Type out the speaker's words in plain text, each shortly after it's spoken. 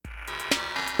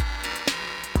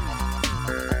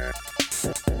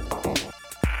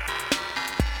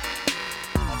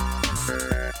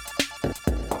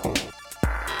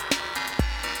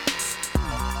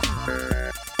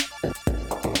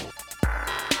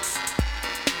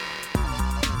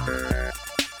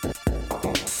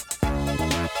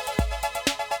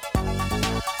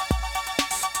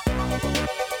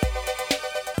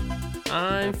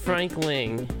Frank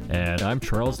Ling. And I'm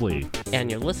Charles Lee.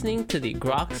 And you're listening to the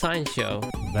Grok Science Show.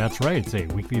 That's right, it's a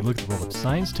weekly look at the world of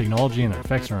science, technology, and their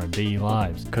effects on our daily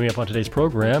lives. Coming up on today's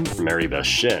program, Mary Beth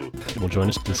Shin will join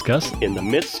us to discuss In the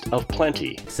Midst of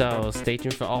Plenty. So stay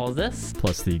tuned for all of this.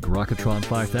 Plus the Grokatron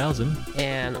 5000.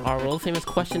 And our world-famous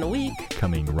question a week.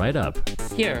 Coming right up.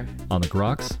 Here. On the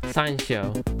Groks Science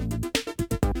Show.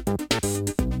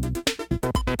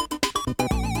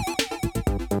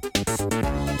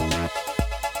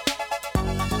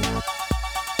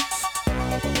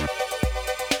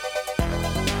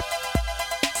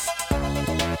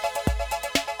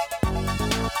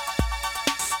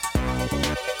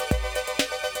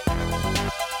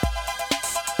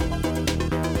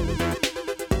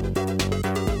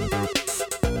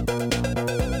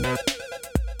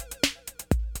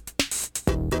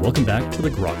 Welcome back to the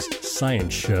Groks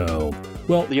Science Show.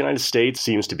 Well, the United States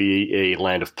seems to be a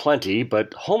land of plenty,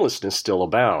 but homelessness still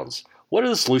abounds. What are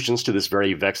the solutions to this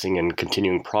very vexing and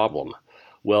continuing problem?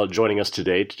 Well, joining us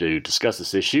today to discuss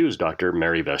this issue is Dr.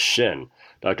 Mary Beth Shin.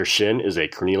 Dr. Shin is a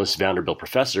Cornelius Vanderbilt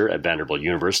professor at Vanderbilt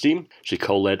University. She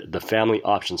co-led the Family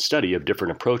Option Study of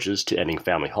different approaches to ending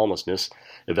family homelessness,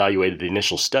 evaluated the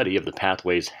initial study of the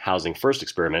Pathways Housing First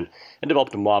experiment, and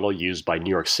developed a model used by New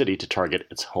York City to target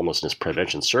its homelessness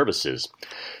prevention services.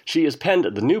 She has penned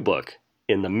the new book,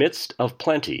 In the Midst of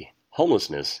Plenty,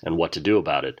 Homelessness and What to Do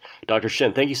About It. Dr.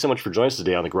 Shin, thank you so much for joining us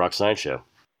today on the Grok Science Show.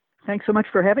 Thanks so much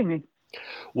for having me.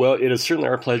 Well, it is certainly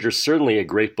our pleasure. Certainly a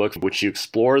great book in which you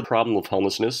explore the problem of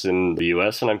homelessness in the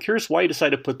U.S., and I'm curious why you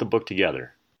decided to put the book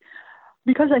together.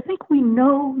 Because I think we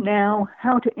know now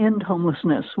how to end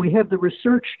homelessness. We have the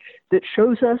research that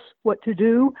shows us what to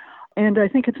do, and I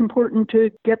think it's important to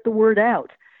get the word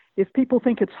out. If people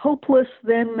think it's hopeless,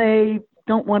 then they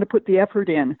don't want to put the effort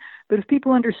in. But if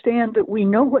people understand that we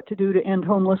know what to do to end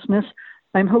homelessness,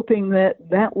 I'm hoping that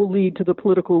that will lead to the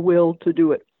political will to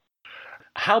do it.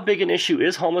 How big an issue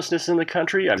is homelessness in the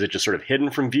country? Is it just sort of hidden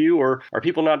from view, or are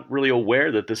people not really aware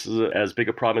that this is as big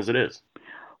a problem as it is?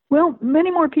 Well,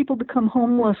 many more people become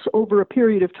homeless over a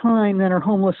period of time than are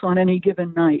homeless on any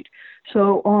given night.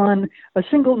 So on a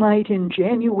single night in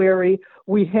January,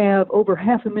 we have over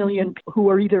 500,000 who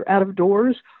are either out of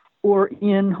doors or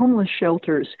in homeless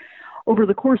shelters. Over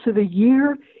the course of a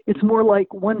year, it's more like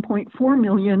 1.4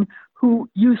 million who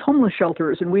use homeless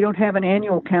shelters, and we don't have an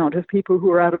annual count of people who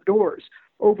are out of doors.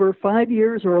 Over 5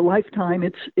 years or a lifetime,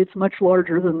 it's much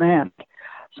larger than that.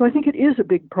 So I think it is a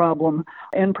big problem,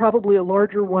 and probably a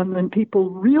larger one than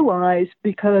people realize,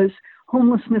 because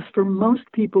homelessness for most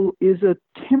people is a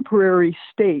temporary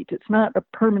state. It's not a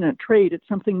permanent trait. It's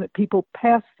something that people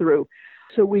pass through.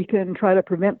 So we can try to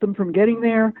prevent them from getting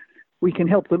there. We can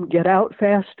help them get out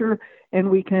faster,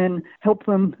 and we can help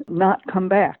them not come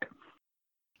back.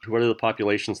 What are the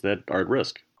populations that are at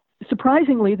risk?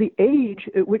 Surprisingly, the age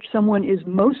at which someone is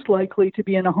most likely to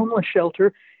be in a homeless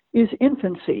shelter is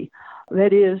infancy.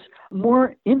 That is,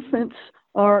 more infants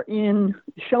are in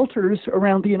shelters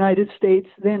around the United States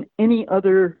than any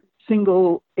other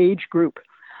single age group.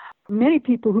 Many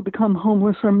people who become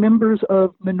homeless are members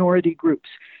of minority groups.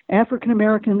 African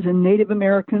Americans and Native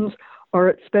Americans are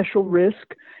at special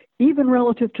risk, even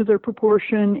relative to their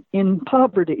proportion in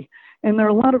poverty. And there are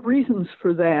a lot of reasons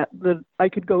for that I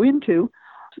could go into.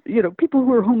 People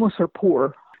who are homeless are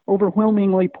poor,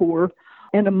 overwhelmingly poor.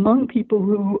 And among people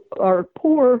who are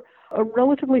poor, a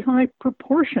relatively high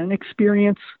proportion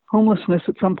experience homelessness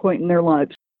at some point in their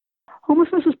lives.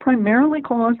 Homelessness is primarily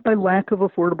caused by lack of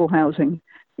affordable housing.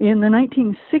 In the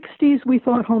 1960s, we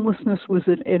thought homelessness was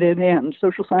at an end.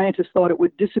 Social scientists thought it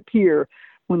would disappear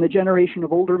when the generation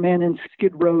of older men in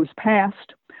skid rows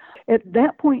passed. At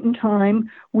that point in time,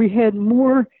 we had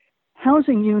more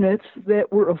housing units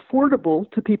that were affordable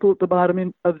to people at the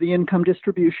bottom of the income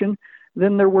distribution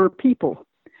than there were people.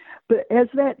 But as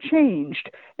that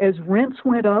changed, as rents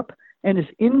went up and as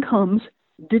incomes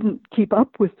didn't keep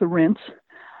up with the rents,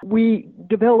 we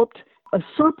developed a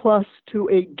surplus to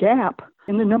a gap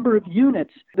in the number of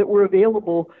units that were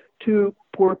available to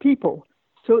poor people.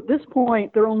 So at this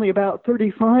point, there are only about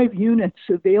 35 units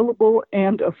available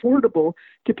and affordable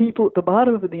to people at the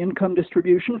bottom of the income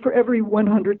distribution for every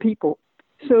 100 people.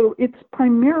 So it's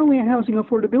primarily a housing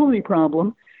affordability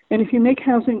problem. And if you make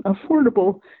housing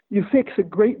affordable, you fix a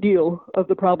great deal of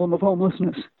the problem of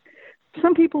homelessness.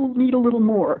 Some people need a little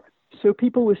more. So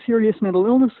people with serious mental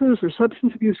illnesses or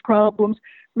substance abuse problems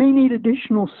may need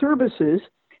additional services.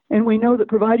 And we know that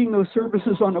providing those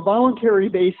services on a voluntary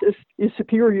basis is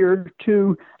superior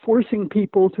to forcing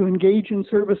people to engage in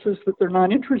services that they're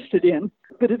not interested in.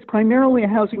 But it's primarily a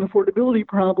housing affordability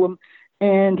problem,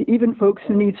 and even folks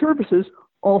who need services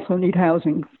also need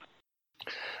housing.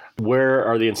 Where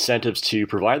are the incentives to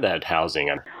provide that housing?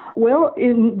 Well,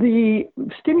 in the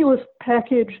stimulus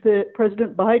package that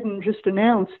President Biden just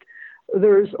announced,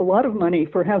 there's a lot of money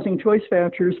for housing choice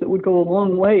vouchers that would go a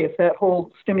long way if that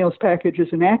whole stimulus package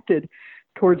is enacted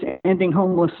towards ending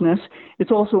homelessness.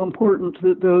 It's also important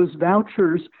that those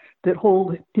vouchers that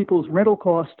hold people's rental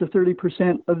costs to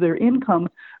 30% of their income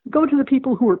go to the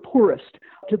people who are poorest,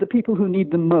 to the people who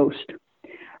need them most.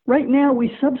 Right now,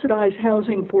 we subsidize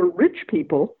housing for rich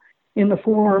people in the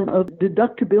form of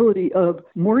deductibility of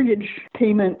mortgage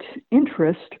payment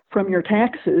interest from your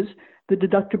taxes, the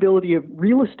deductibility of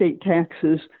real estate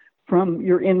taxes from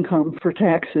your income for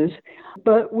taxes,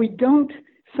 but we don't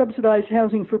subsidize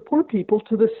housing for poor people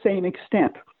to the same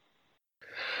extent.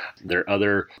 There are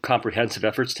other comprehensive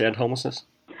efforts to end homelessness?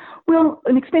 Well,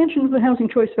 an expansion of the Housing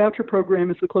Choice Voucher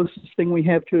Program is the closest thing we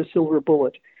have to a silver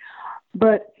bullet.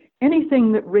 But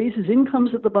anything that raises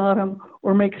incomes at the bottom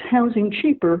or makes housing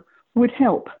cheaper would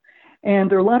help. And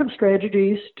there are a lot of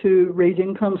strategies to raise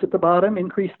incomes at the bottom,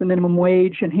 increase the minimum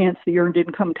wage, enhance the earned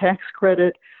income tax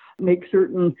credit, make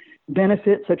certain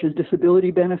benefits, such as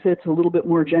disability benefits, a little bit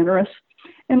more generous.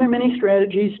 And there are many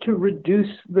strategies to reduce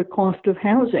the cost of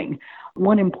housing.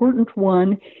 One important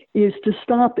one is to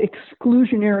stop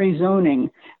exclusionary zoning.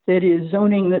 That is,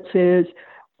 zoning that says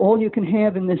all you can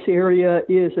have in this area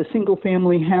is a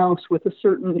single-family house with a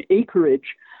certain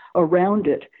acreage around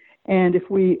it. And if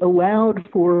we allowed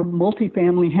for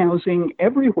multifamily housing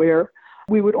everywhere,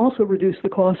 we would also reduce the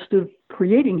cost of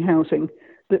creating housing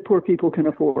that poor people can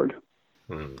afford.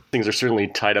 Things are certainly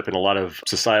tied up in a lot of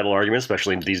societal arguments,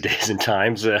 especially in these days and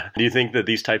times. Do you think that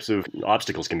these types of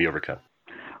obstacles can be overcome?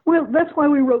 Well, that's why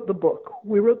we wrote the book.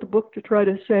 We wrote the book to try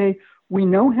to say, we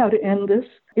know how to end this.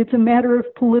 It's a matter of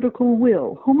political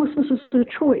will. Homelessness is a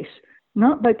choice,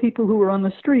 not by people who are on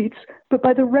the streets, but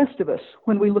by the rest of us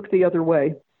when we look the other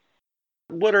way.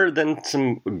 What are then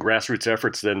some grassroots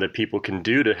efforts then that people can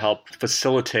do to help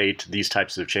facilitate these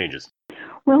types of changes?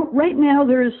 Well, right now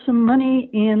there is some money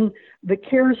in the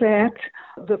CARES Act,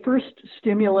 the first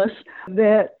stimulus,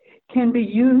 that can be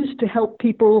used to help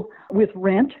people with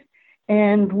rent.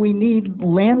 And we need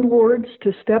landlords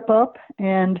to step up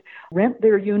and rent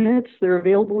their units, their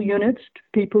available units, to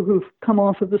people who've come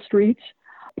off of the streets.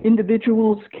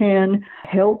 Individuals can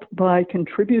help by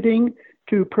contributing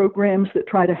to programs that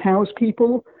try to house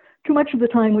people. Too much of the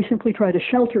time, we simply try to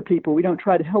shelter people. We don't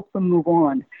try to help them move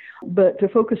on. But to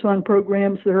focus on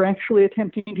programs that are actually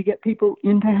attempting to get people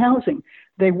into housing.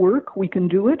 They work, we can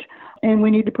do it, and we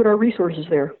need to put our resources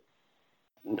there.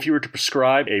 If you were to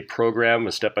prescribe a program,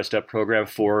 a step-by-step program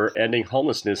for ending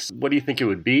homelessness, what do you think it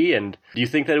would be? And do you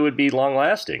think that it would be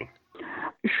long-lasting?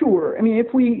 Sure. I mean,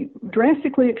 if we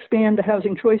drastically expand the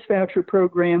Housing Choice Voucher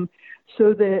Program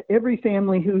so that every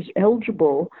family who's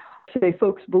eligible, say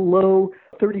folks below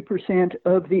 30%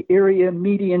 of the area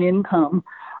median income,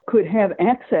 could have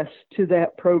access to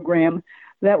that program,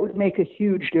 that would make a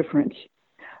huge difference.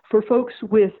 For folks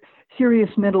with serious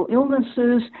mental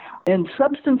illnesses and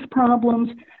substance problems,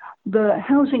 the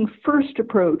housing first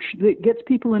approach that gets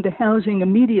people into housing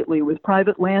immediately with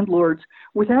private landlords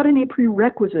without any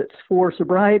prerequisites for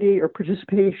sobriety or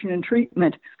participation in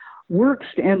treatment works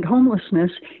to end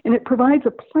homelessness, and it provides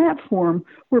a platform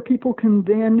where people can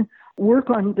then work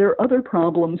on their other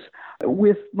problems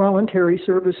with voluntary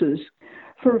services.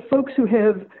 For folks who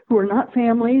are not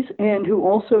families and who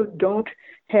also don't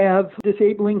have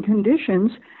disabling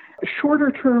conditions,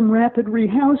 shorter-term rapid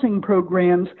rehousing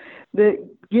programs that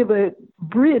give a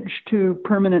bridge to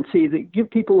permanency, that give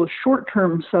people a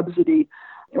short-term subsidy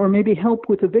or maybe help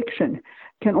with eviction,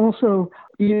 can also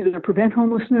either prevent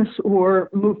homelessness or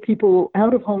move people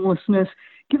out of homelessness,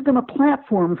 give them a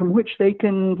platform from which they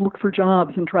can look for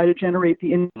jobs and try to generate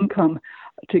the income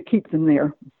to keep them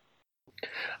there.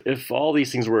 If all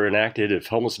these things were enacted, if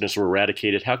homelessness were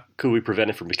eradicated, how could we prevent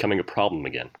it from becoming a problem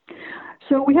again?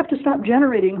 So we have to stop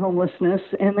generating homelessness,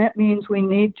 and that means we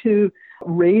need to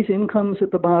raise incomes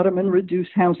at the bottom and reduce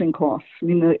housing costs. I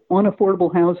mean, the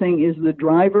unaffordable housing is the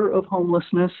driver of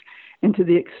homelessness, and to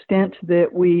the extent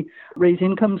that we raise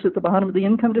incomes at the bottom of the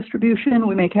income distribution,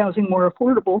 we make housing more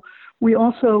affordable, we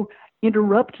also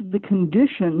interrupt the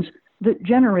conditions that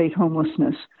generate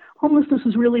homelessness. Homelessness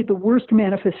is really the worst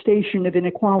manifestation of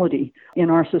inequality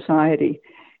in our society.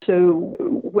 So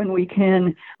when we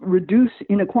can reduce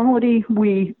inequality,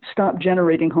 we stop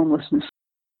generating homelessness.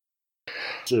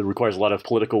 So it requires a lot of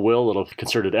political will, a little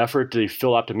concerted effort. Do you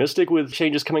feel optimistic with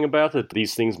changes coming about, that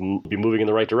these things will be moving in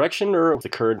the right direction, or the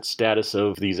current status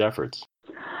of these efforts?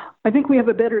 I think we have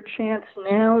a better chance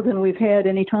now than we've had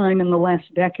any time in the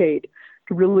last decade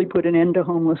to really put an end to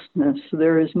homelessness.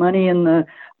 There is money in the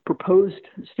proposed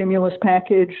stimulus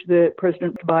package that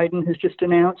President Biden has just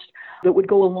announced that would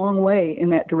go a long way in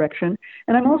that direction.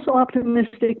 And I'm also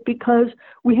optimistic because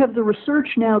we have the research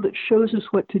now that shows us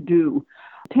what to do.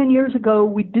 10 years ago,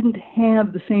 we didn't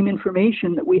have the same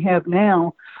information that we have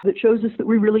now that shows us that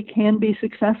we really can be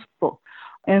successful.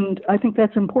 And I think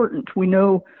that's important. We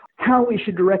know how we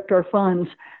should direct our funds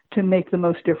to make the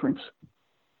most difference.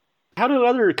 How do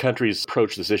other countries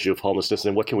approach this issue of homelessness,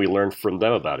 and what can we learn from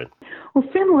them about it? Well,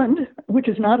 Finland, which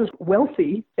is not as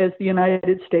wealthy as the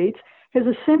United States, has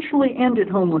essentially ended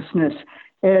homelessness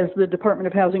as the Department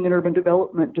of Housing and Urban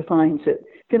Development defines it.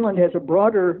 Finland has a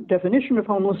broader definition of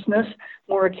homelessness,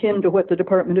 more akin to what the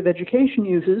Department of Education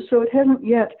uses, so it hasn't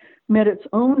yet met its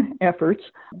own efforts,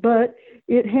 but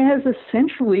it has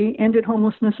essentially ended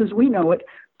homelessness as we know it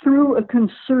through a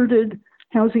concerted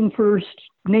Housing First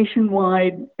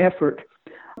nationwide effort.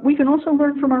 We can also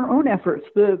learn from our own efforts.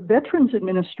 The Veterans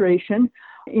Administration,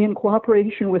 in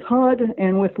cooperation with HUD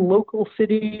and with local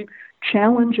city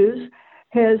challenges,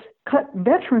 has cut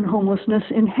veteran homelessness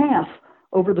in half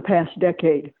over the past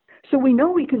decade. So we know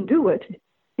we can do it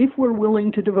if we're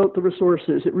willing to devote the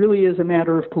resources. It really is a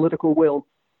matter of political will.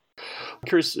 I'm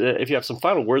curious if you have some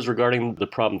final words regarding the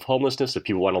problem of homelessness. If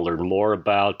people want to learn more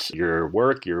about your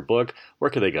work, your book, where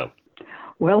can they go?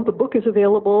 Well, the book is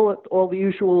available at all the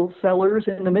usual sellers.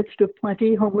 In the Midst of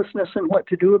Plenty, Homelessness and What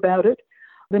to Do About It.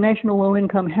 The National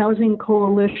Low-Income Housing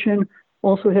Coalition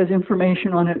also has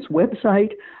information on its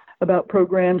website about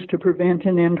programs to prevent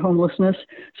and end homelessness.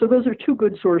 So those are two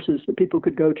good sources that people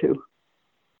could go to.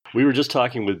 We were just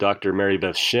talking with Dr. Mary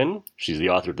Beth Shinn. She's the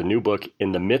author of the new book,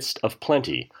 In the Midst of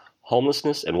Plenty,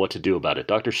 Homelessness and What to Do About It.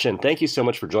 Dr. Shinn, thank you so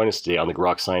much for joining us today on the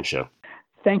Grok Science Show.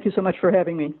 Thank you so much for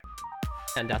having me.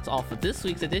 And that's all for this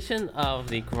week's edition of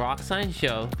the Grok Science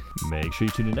Show. Make sure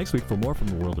you tune in next week for more from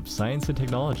the world of science and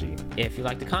technology. If you'd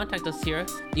like to contact us here,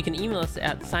 you can email us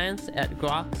at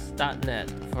science@groks.net.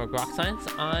 For Grok Science,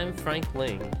 I'm Frank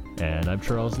Ling. And I'm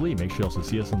Charles Lee. Make sure you also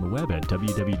see us on the web at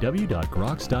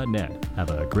www.groks.net. Have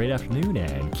a great afternoon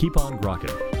and keep on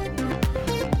grokking.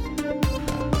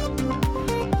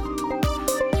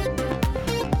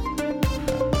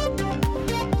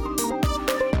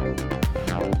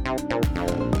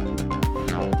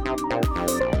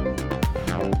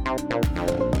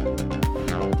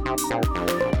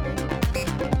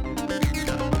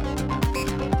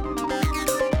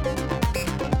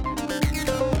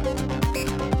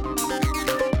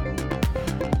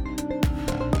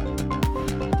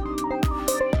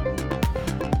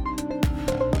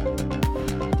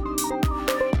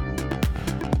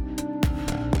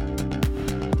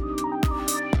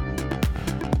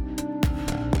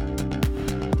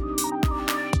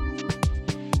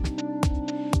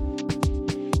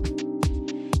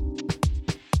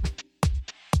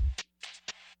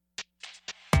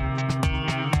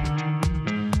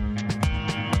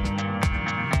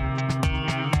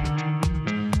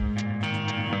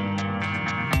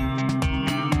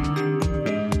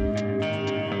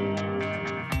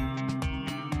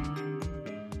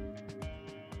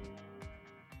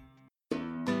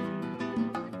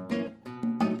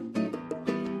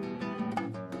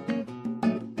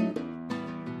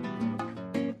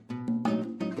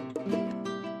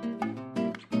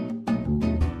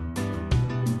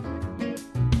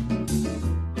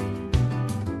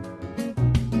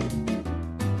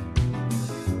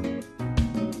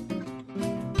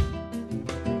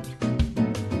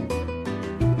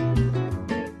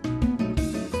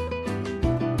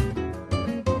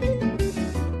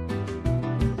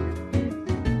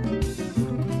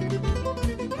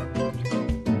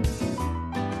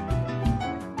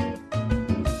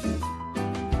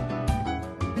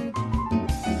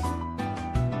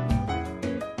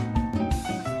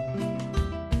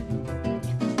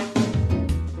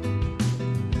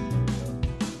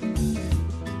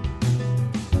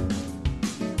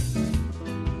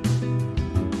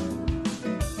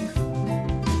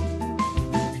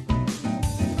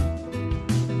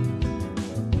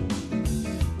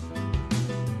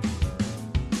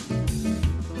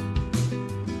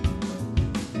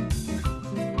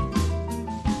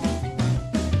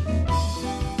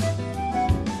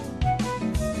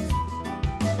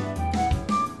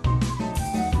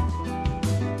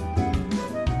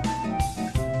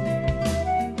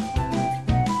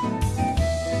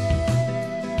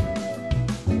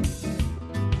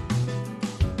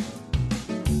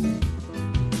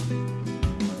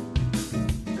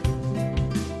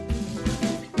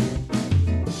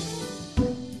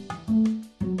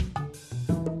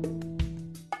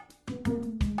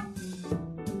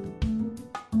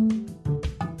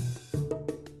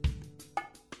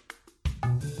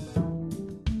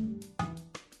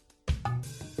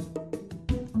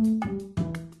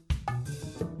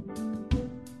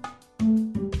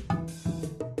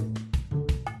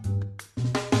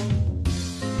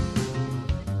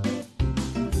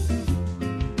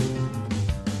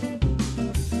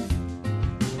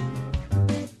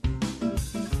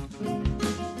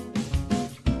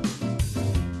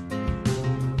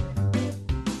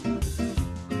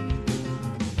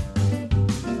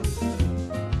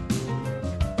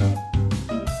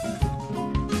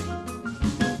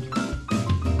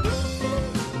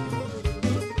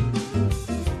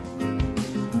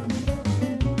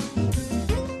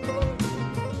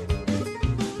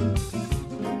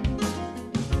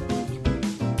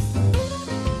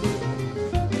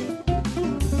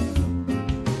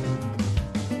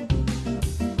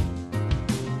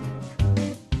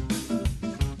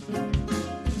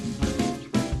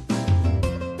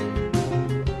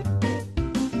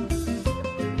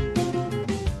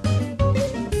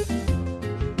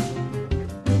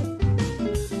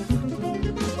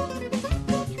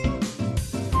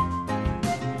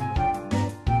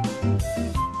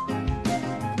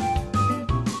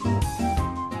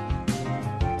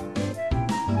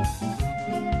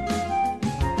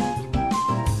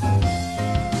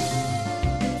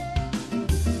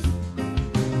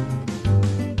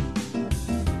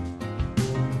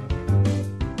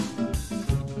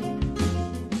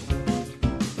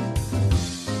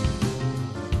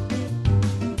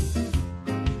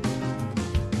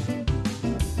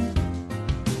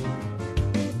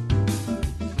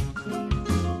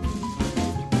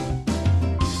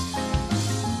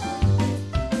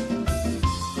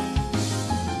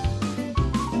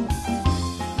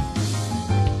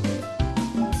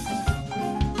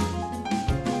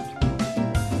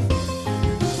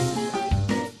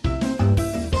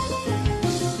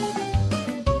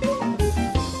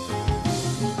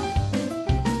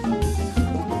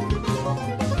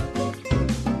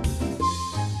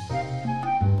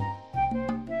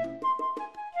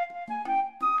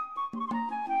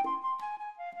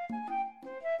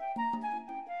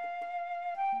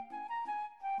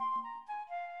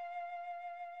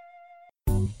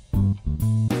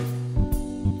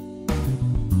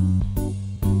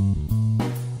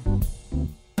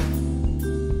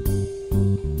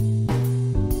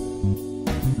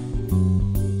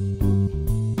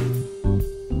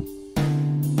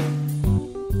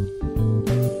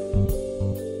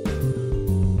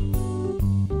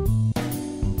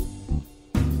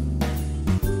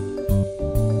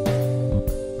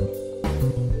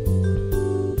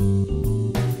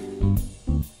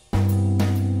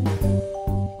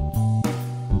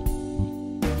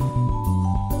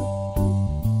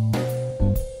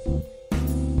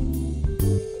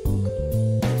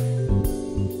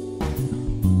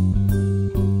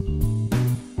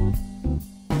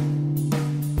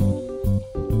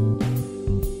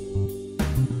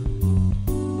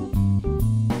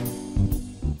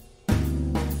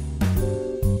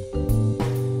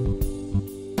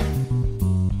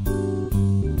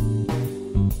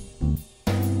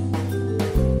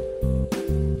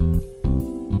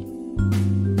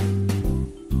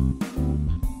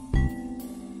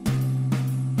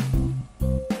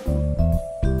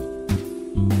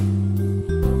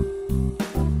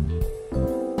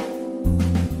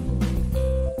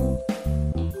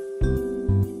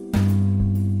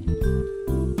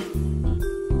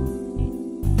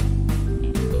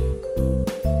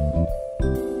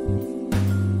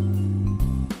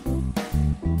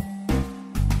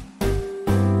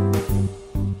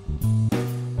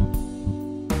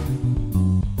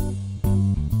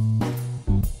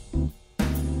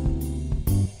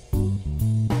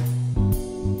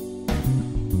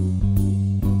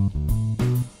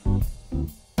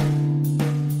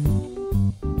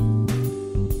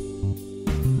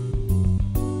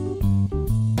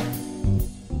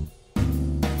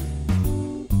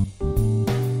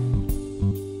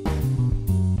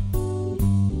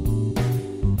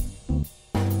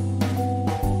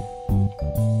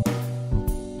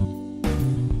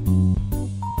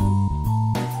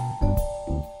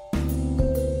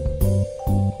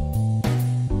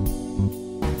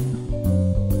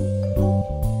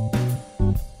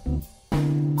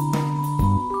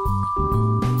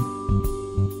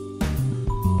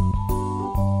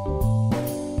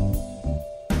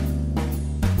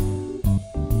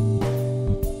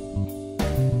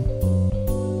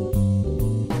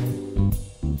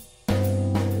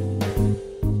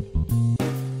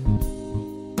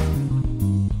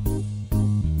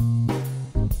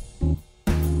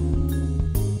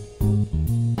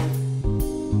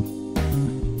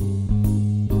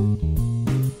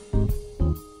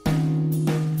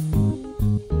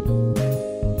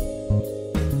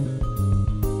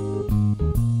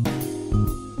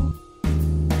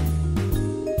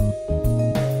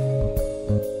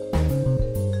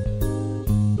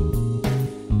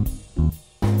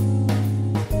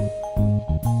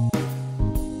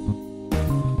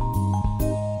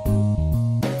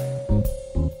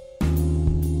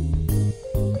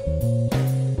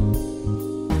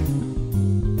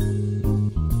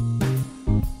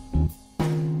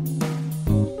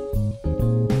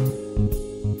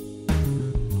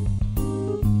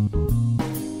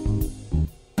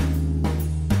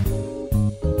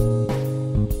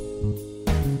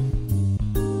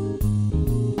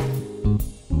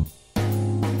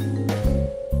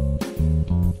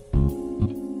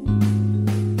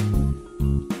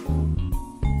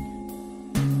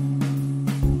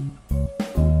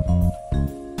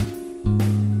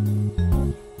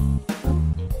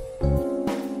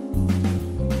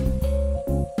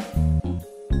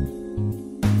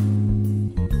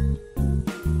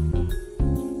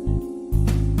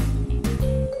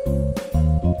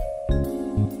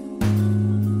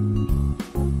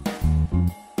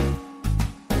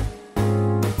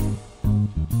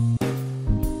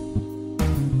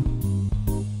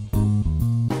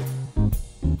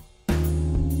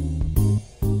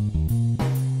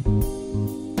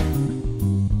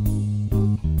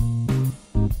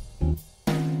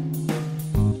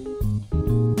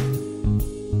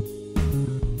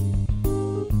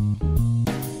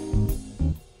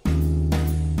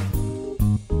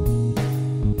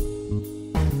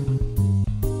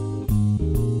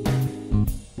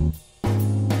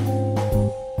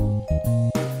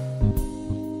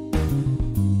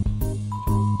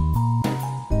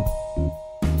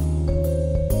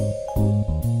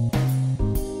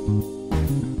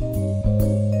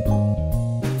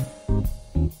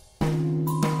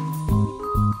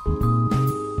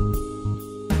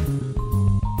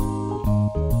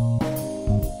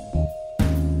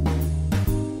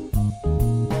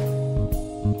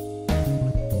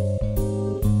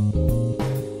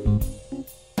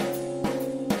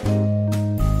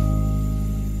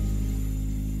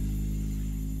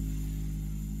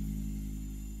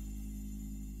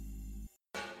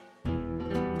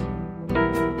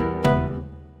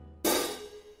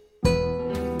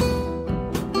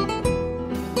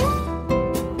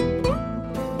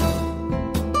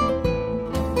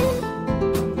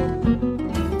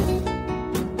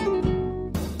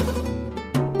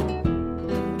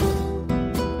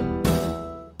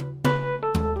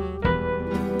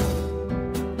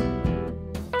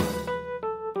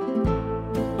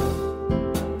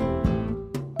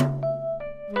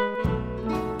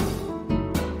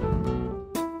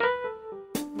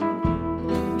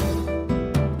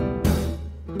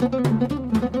 Grok.